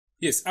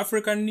Yes,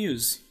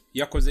 Africanews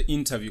yakoze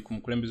interview ku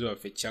mukulembeze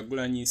waffe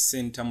Kyagulanyi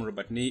Sentamu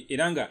Robert ne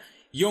eranga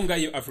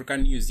yongayo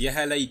Africanews ya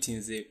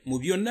highlightinze mu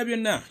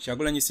byonna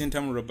Kyagulanyi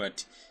Sentamu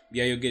Robert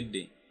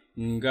byayogedde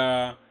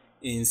nga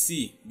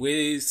ensi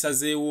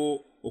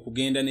bwesazeewo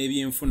okugenda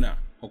n'ebyenfuna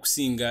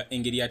okusinga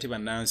engeri ate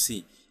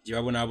bannansi gye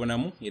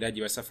babonaabonamu era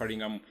gye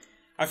basafaringamu.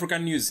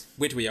 Africanews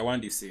bwetwe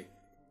yawandise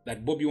that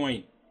Bobi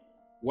Wine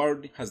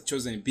world has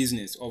chosen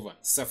business over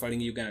suffering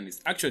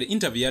Ugandans. Actually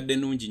interview yadde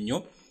nungi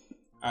nnyo.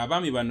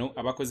 Abaami bano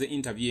abakoze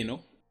interview eno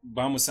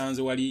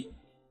bamusanze wali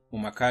mu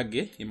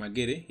makage e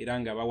Magere era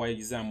nga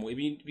bawayizaamu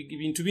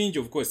ebintu bingi.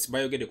 Of course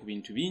bayogedde ku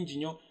bintu bingi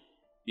nnyo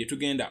bye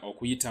tugenda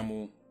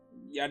okuyitamu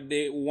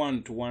yadde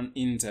one-to-one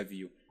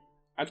interview.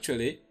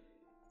 Actually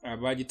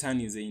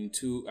bagitanize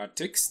into a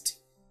text.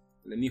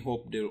 Let me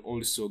hope they'll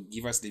also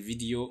give us the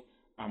video.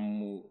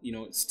 I'm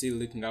still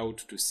looking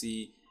out to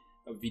see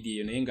a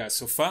video nenga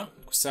so far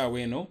kusaawa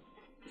eno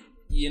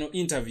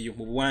interview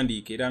mu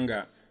buwandiike era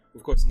nga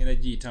of course ngenda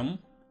giyitamu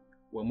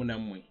wamu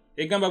nammwe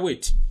egamba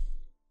bweti.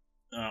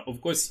 Of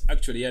course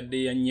actually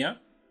yadde yanya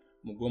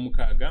mu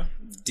gw'omukaaga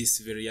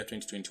this very year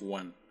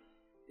 2021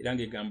 era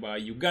nga egamba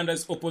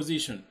Uganda's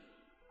opposition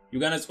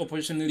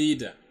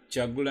leader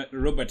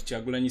Robert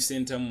Kyagulanyi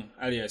Sentamu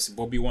alias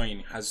Bobi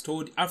Wine has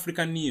told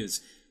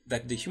Africanews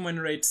that the human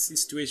rights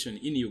situation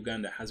in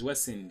Uganda has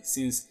worsened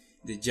since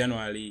the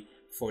January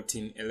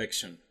 14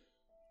 election.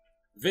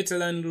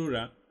 Veteran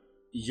ruler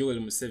Yoweri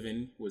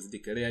Museveni was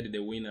declared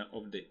the winner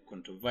of the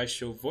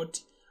controversial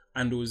vote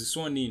and was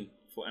sworn in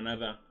for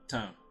another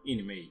term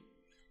in May.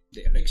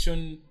 The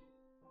election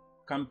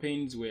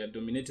campaigns were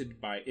dominated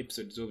by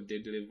episodes of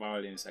deadly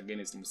violence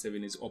against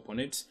Museveni's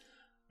opponents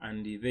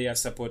and their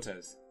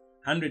supporters.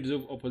 Hundreds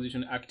of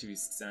opposition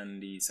activists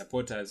and the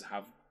supporters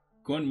have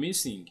gone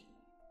missing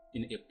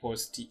in a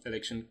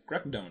post-election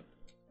crackdown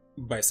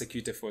by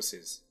security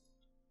forces.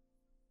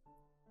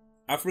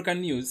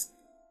 Africanews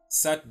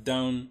sat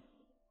down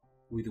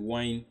with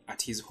Wine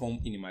at his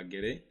home in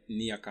Magere,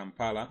 near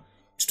Kampala,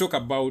 to talk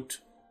about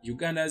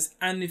Uganda's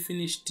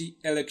unfinished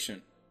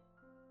election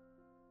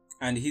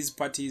and his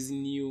party's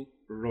new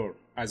role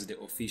as the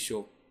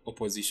official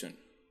opposition.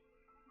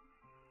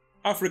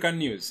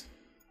 Africanews.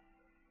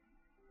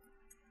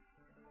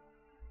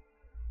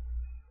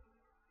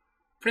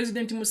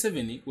 President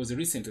Museveni was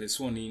recently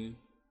sworn in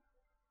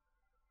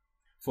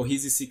for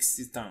his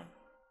 6th term,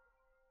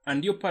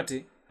 and your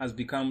party has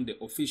become the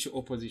official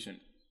opposition.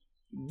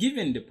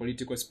 Given the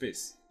political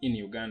space in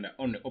Uganda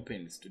only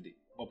opens to the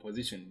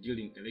opposition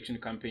during election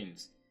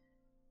campaigns,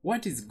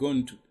 what is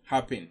going to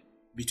happen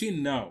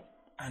between now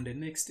and the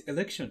next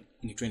election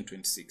in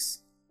 2026?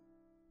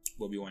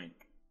 Bobi Wine.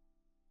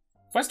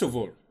 First of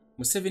all,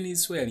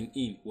 Museveni's swearing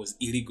in was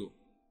illegal.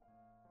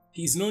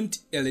 He is not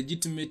a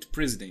legitimate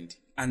president,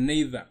 and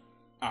neither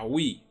are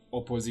we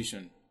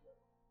opposition.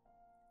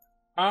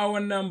 Our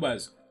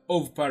numbers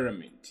of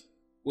parliament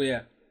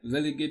were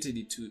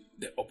relegated to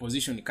the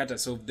opposition cut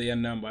us off their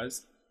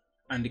numbers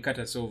and cut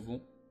us off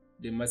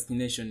the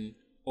machination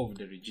of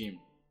the regime.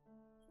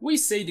 We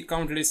said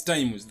countless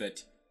times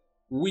that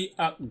we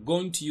are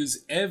going to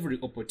use every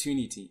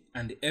opportunity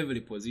and every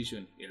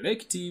position,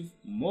 elective,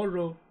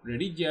 moral,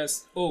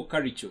 religious, or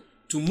cultural,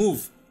 to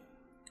move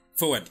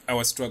forward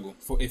our struggle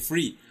for a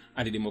free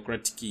and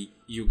democratic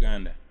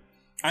Uganda.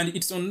 And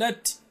it's on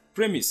that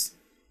premise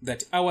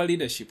that our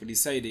leadership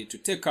decided to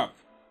take up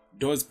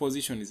those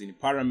positions in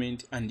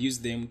parliament and use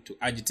them to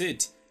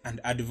agitate and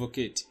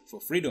advocate for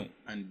freedom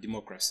and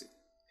democracy.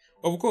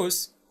 Of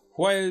course,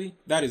 while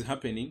that is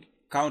happening,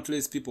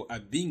 countless people are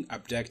being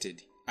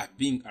abducted, are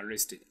being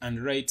arrested,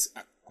 and rights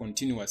are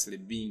continuously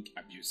being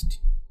abused.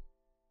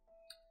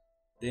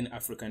 Then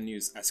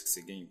Africanews asks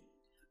again,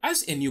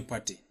 as a new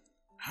party,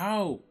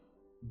 how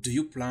do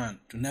you plan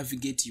to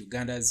navigate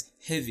Uganda's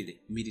heavily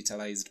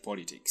militarized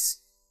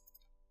politics?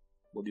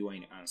 Bobi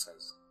Wine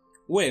answers,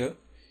 well,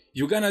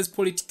 Uganda's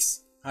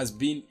politics has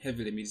been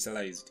heavily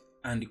militarized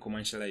and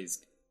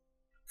commercialized.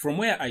 From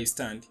where I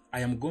stand, I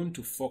am going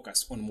to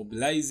focus on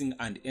mobilizing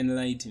and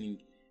enlightening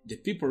the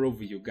people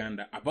of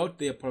Uganda about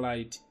their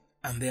plight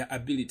and their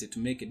ability to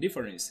make a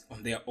difference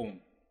on their own.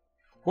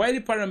 While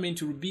the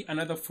parliament will be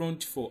another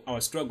front for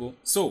our struggle,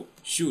 so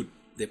should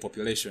the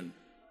population.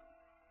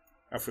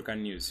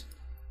 Africanews.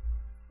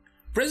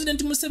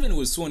 President Museveni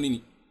was sworn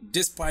in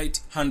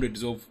despite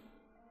hundreds of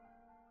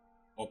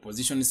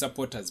opposition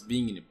supporters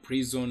being in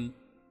prison.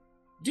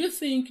 Do you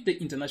think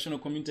the international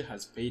community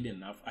has paid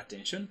enough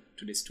attention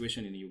to the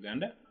situation in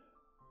Uganda?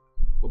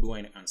 Bobi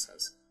Wine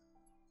answers,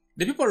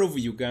 the people of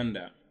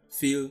Uganda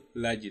feel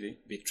largely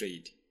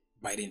betrayed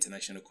by the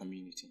international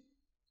community.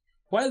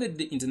 While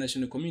the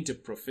international community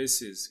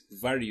professes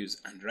values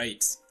and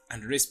rights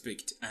and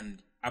respect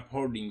and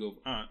upholding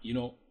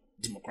of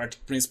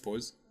democratic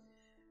principles,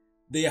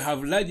 they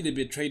have largely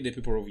betrayed the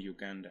people of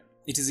Uganda.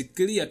 It is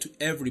clear to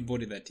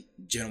everybody that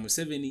General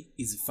Museveni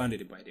is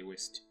funded by the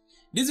West.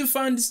 These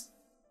funds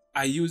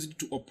are used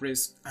to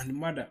oppress and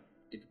murder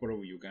the people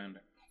of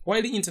Uganda.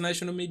 While the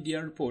international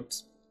media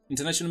reports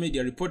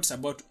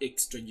about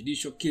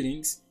extrajudicial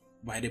killings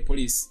by the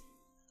police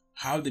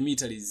how the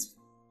military is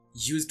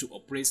used to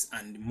oppress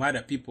and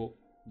murder people,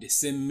 the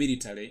same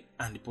military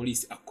and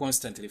police are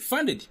constantly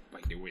funded by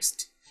the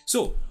West.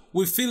 So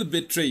we feel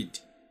betrayed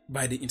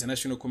by the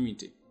international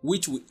community,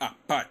 which we are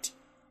part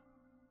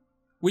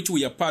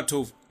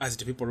of as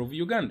the people of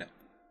Uganda.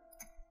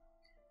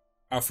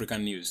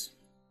 Africanews.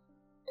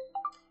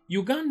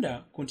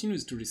 Uganda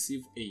continues to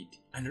receive aid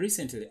and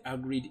recently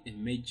agreed a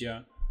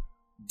major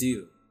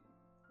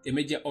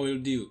oil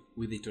deal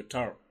with the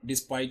Total,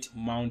 despite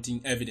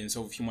mounting evidence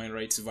of human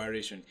rights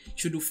violation.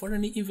 Should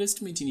foreign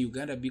investment in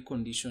Uganda be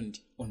conditioned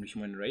on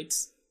human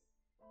rights?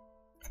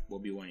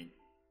 Bobi Wine.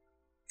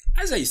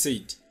 As I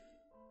said,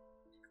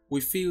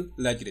 we feel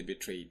largely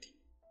betrayed.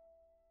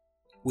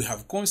 We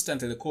have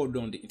constantly called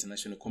on the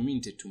international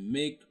community to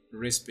make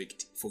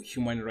respect for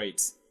human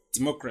rights,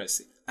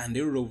 democracy, and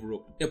the rule of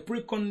law a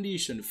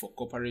precondition for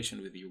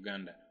cooperation with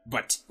Uganda.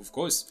 But, of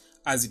course,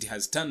 as it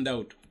has turned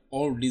out,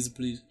 all these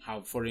pleas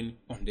have fallen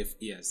on deaf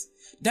ears.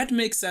 That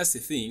makes us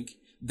think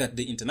that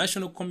the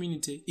international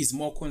community is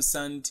more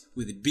concerned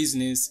with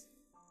business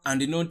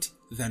and not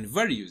than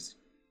values.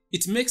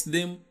 It makes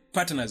them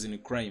partners in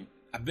crime,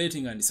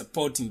 abetting and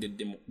supporting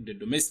the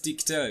domestic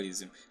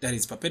terrorism that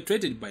is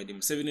perpetrated by the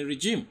Museveni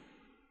regime.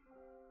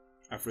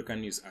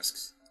 Africanews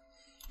asks,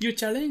 you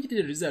challenged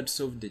the results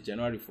of the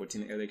January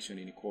 14 election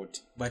in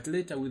court, but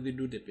later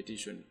withdrew the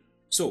petition.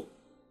 So,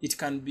 it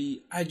can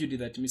be argued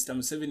that Mr.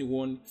 Museveni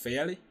won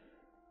fairly,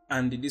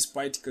 and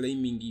despite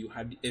claiming you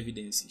had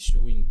evidence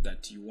showing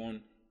that you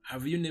won,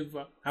 have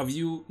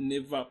you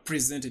never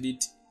presented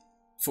it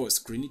for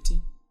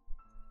scrutiny?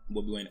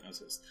 Bobi Wine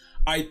answers,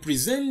 I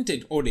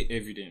presented all the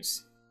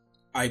evidence.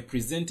 I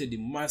presented the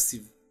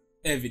massive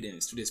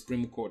evidence to the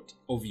Supreme Court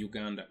of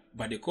Uganda,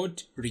 but the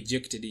court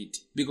rejected it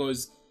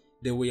because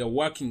they were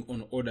working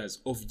on orders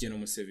of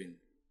General Museveni.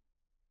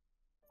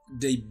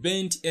 They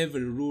bent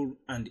every rule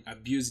and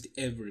abused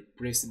every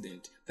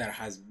precedent that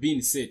has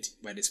been set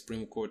by the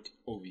Supreme Court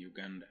of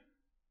Uganda.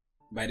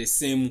 By the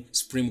same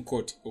Supreme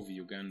Court of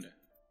Uganda.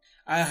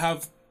 I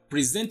have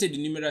presented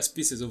numerous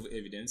pieces of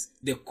evidence.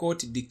 The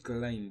court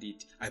declined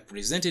it. I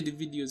presented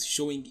videos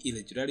showing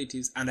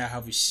irregularities and I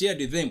have shared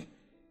them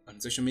on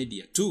social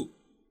media too.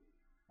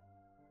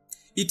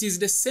 It is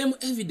the same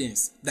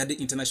evidence that the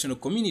international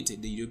community,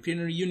 the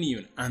European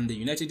Union, and the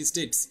United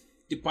States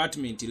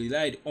Department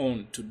relied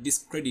on to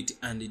discredit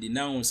and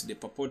denounce the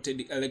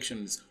purported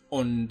elections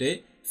on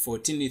the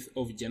 14th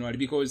of January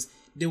because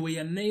they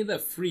were neither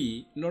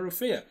free nor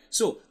fair.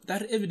 So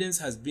that evidence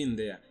has been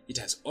there. It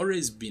has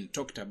always been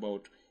talked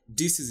about.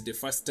 This is the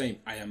first time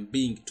I am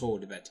being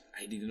told that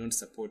I did not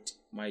support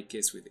my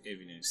case with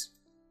evidence.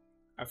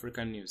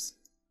 Africanews.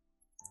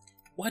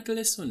 What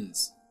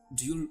lessons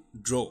do you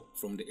draw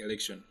from the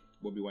election,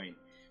 Bobi Wine?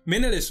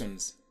 Many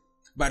lessons,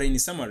 but in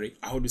summary,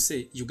 I would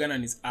say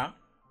Ugandans are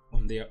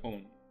on their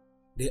own.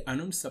 They are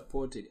not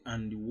supported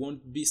and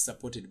won't be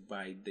supported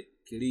by the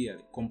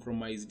clearly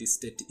compromised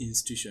state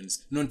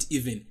institutions, not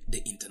even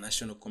the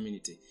international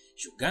community.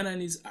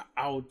 Ugandans are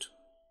out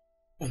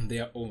on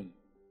their own.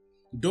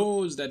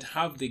 Those that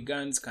have the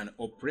guns can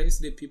oppress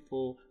the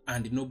people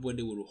and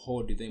nobody will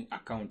hold them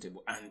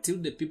accountable until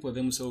the people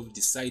themselves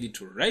decide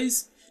to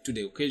rise to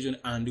the occasion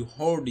and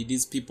hold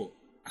these people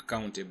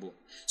accountable.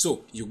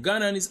 So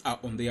Ugandans are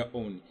on their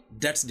own.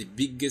 That's the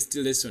biggest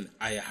lesson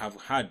I have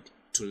had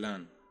to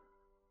learn.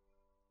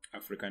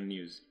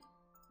 Africanews.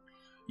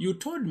 You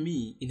told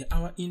me in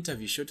our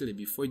interview shortly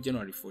before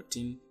January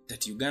 14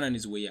 that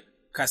Ugandans were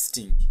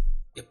casting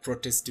a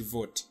protest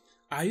vote.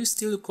 Are you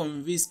still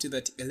convinced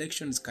that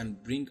elections can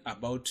bring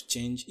about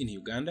change in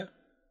Uganda?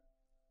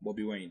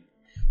 Bobi Wine.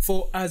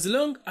 For as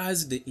long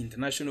as the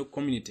international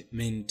community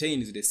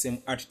maintains the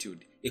same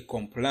attitude, a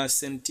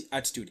complacent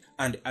attitude,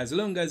 and as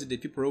long as the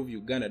people of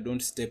Uganda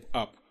don't step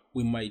up,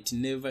 we might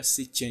never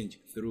see change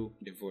through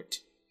the vote.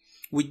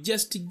 We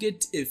just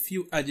get a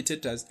few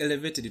agitators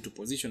elevated to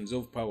positions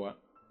of power,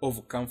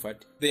 of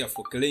comfort,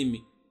 therefore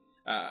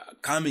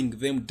calming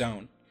them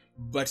down.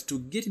 But to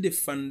get the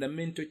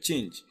fundamental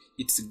change,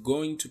 it's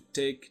going to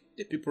take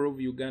the people of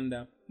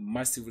Uganda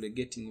massively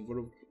getting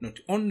involved, not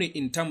only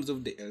in terms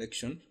of the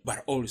election,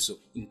 but also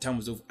in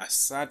terms of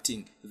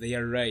asserting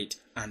their right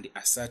and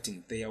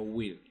asserting their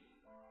will.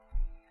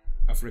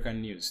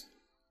 Africanews.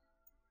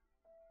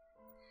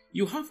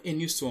 You have a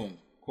new song,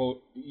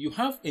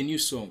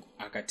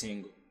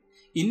 Akatengo.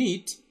 In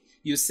it,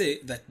 you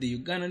say that the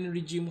Ugandan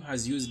regime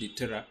has used the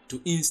terror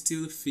to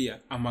instill fear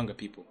among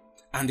people,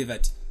 and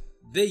that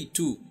they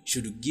too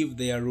should give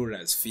their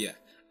rulers fear.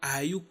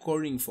 Are you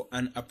calling for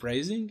an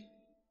uprising?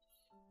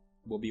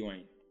 Bobi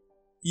Wine.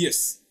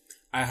 Yes,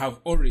 I have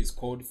always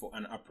called for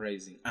an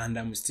uprising and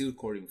I'm still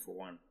calling for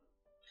one.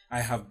 I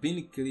have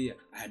been clear,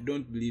 I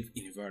don't believe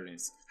in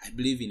violence. I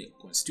believe in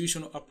a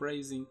constitutional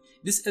uprising.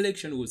 This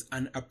election was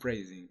an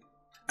uprising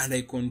and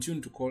I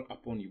continue to call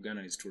upon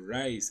Ugandans to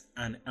rise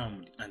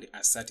unarmed and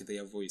assert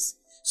their voice.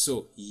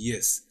 So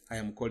yes, I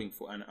am calling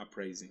for an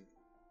uprising.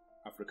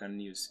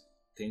 Africanews.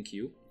 Thank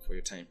you for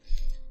your time.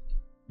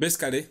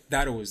 Basically,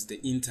 that was the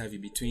interview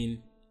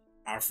between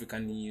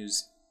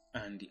Africanews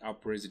and our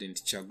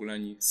President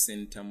Kyagulanyi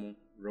Sentamu.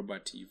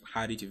 Robert, you've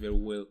heard it very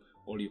well.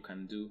 All you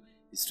can do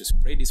is to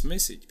spread this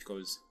message,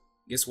 because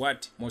guess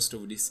what? Most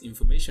of this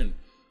information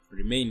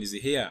remains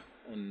here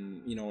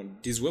on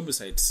these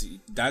websites.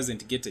 It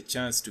doesn't get a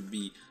chance to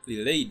be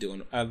relayed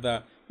on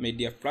other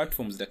media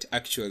platforms that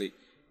actually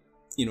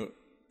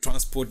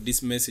transport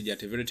this message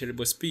at a very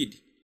terrible speed.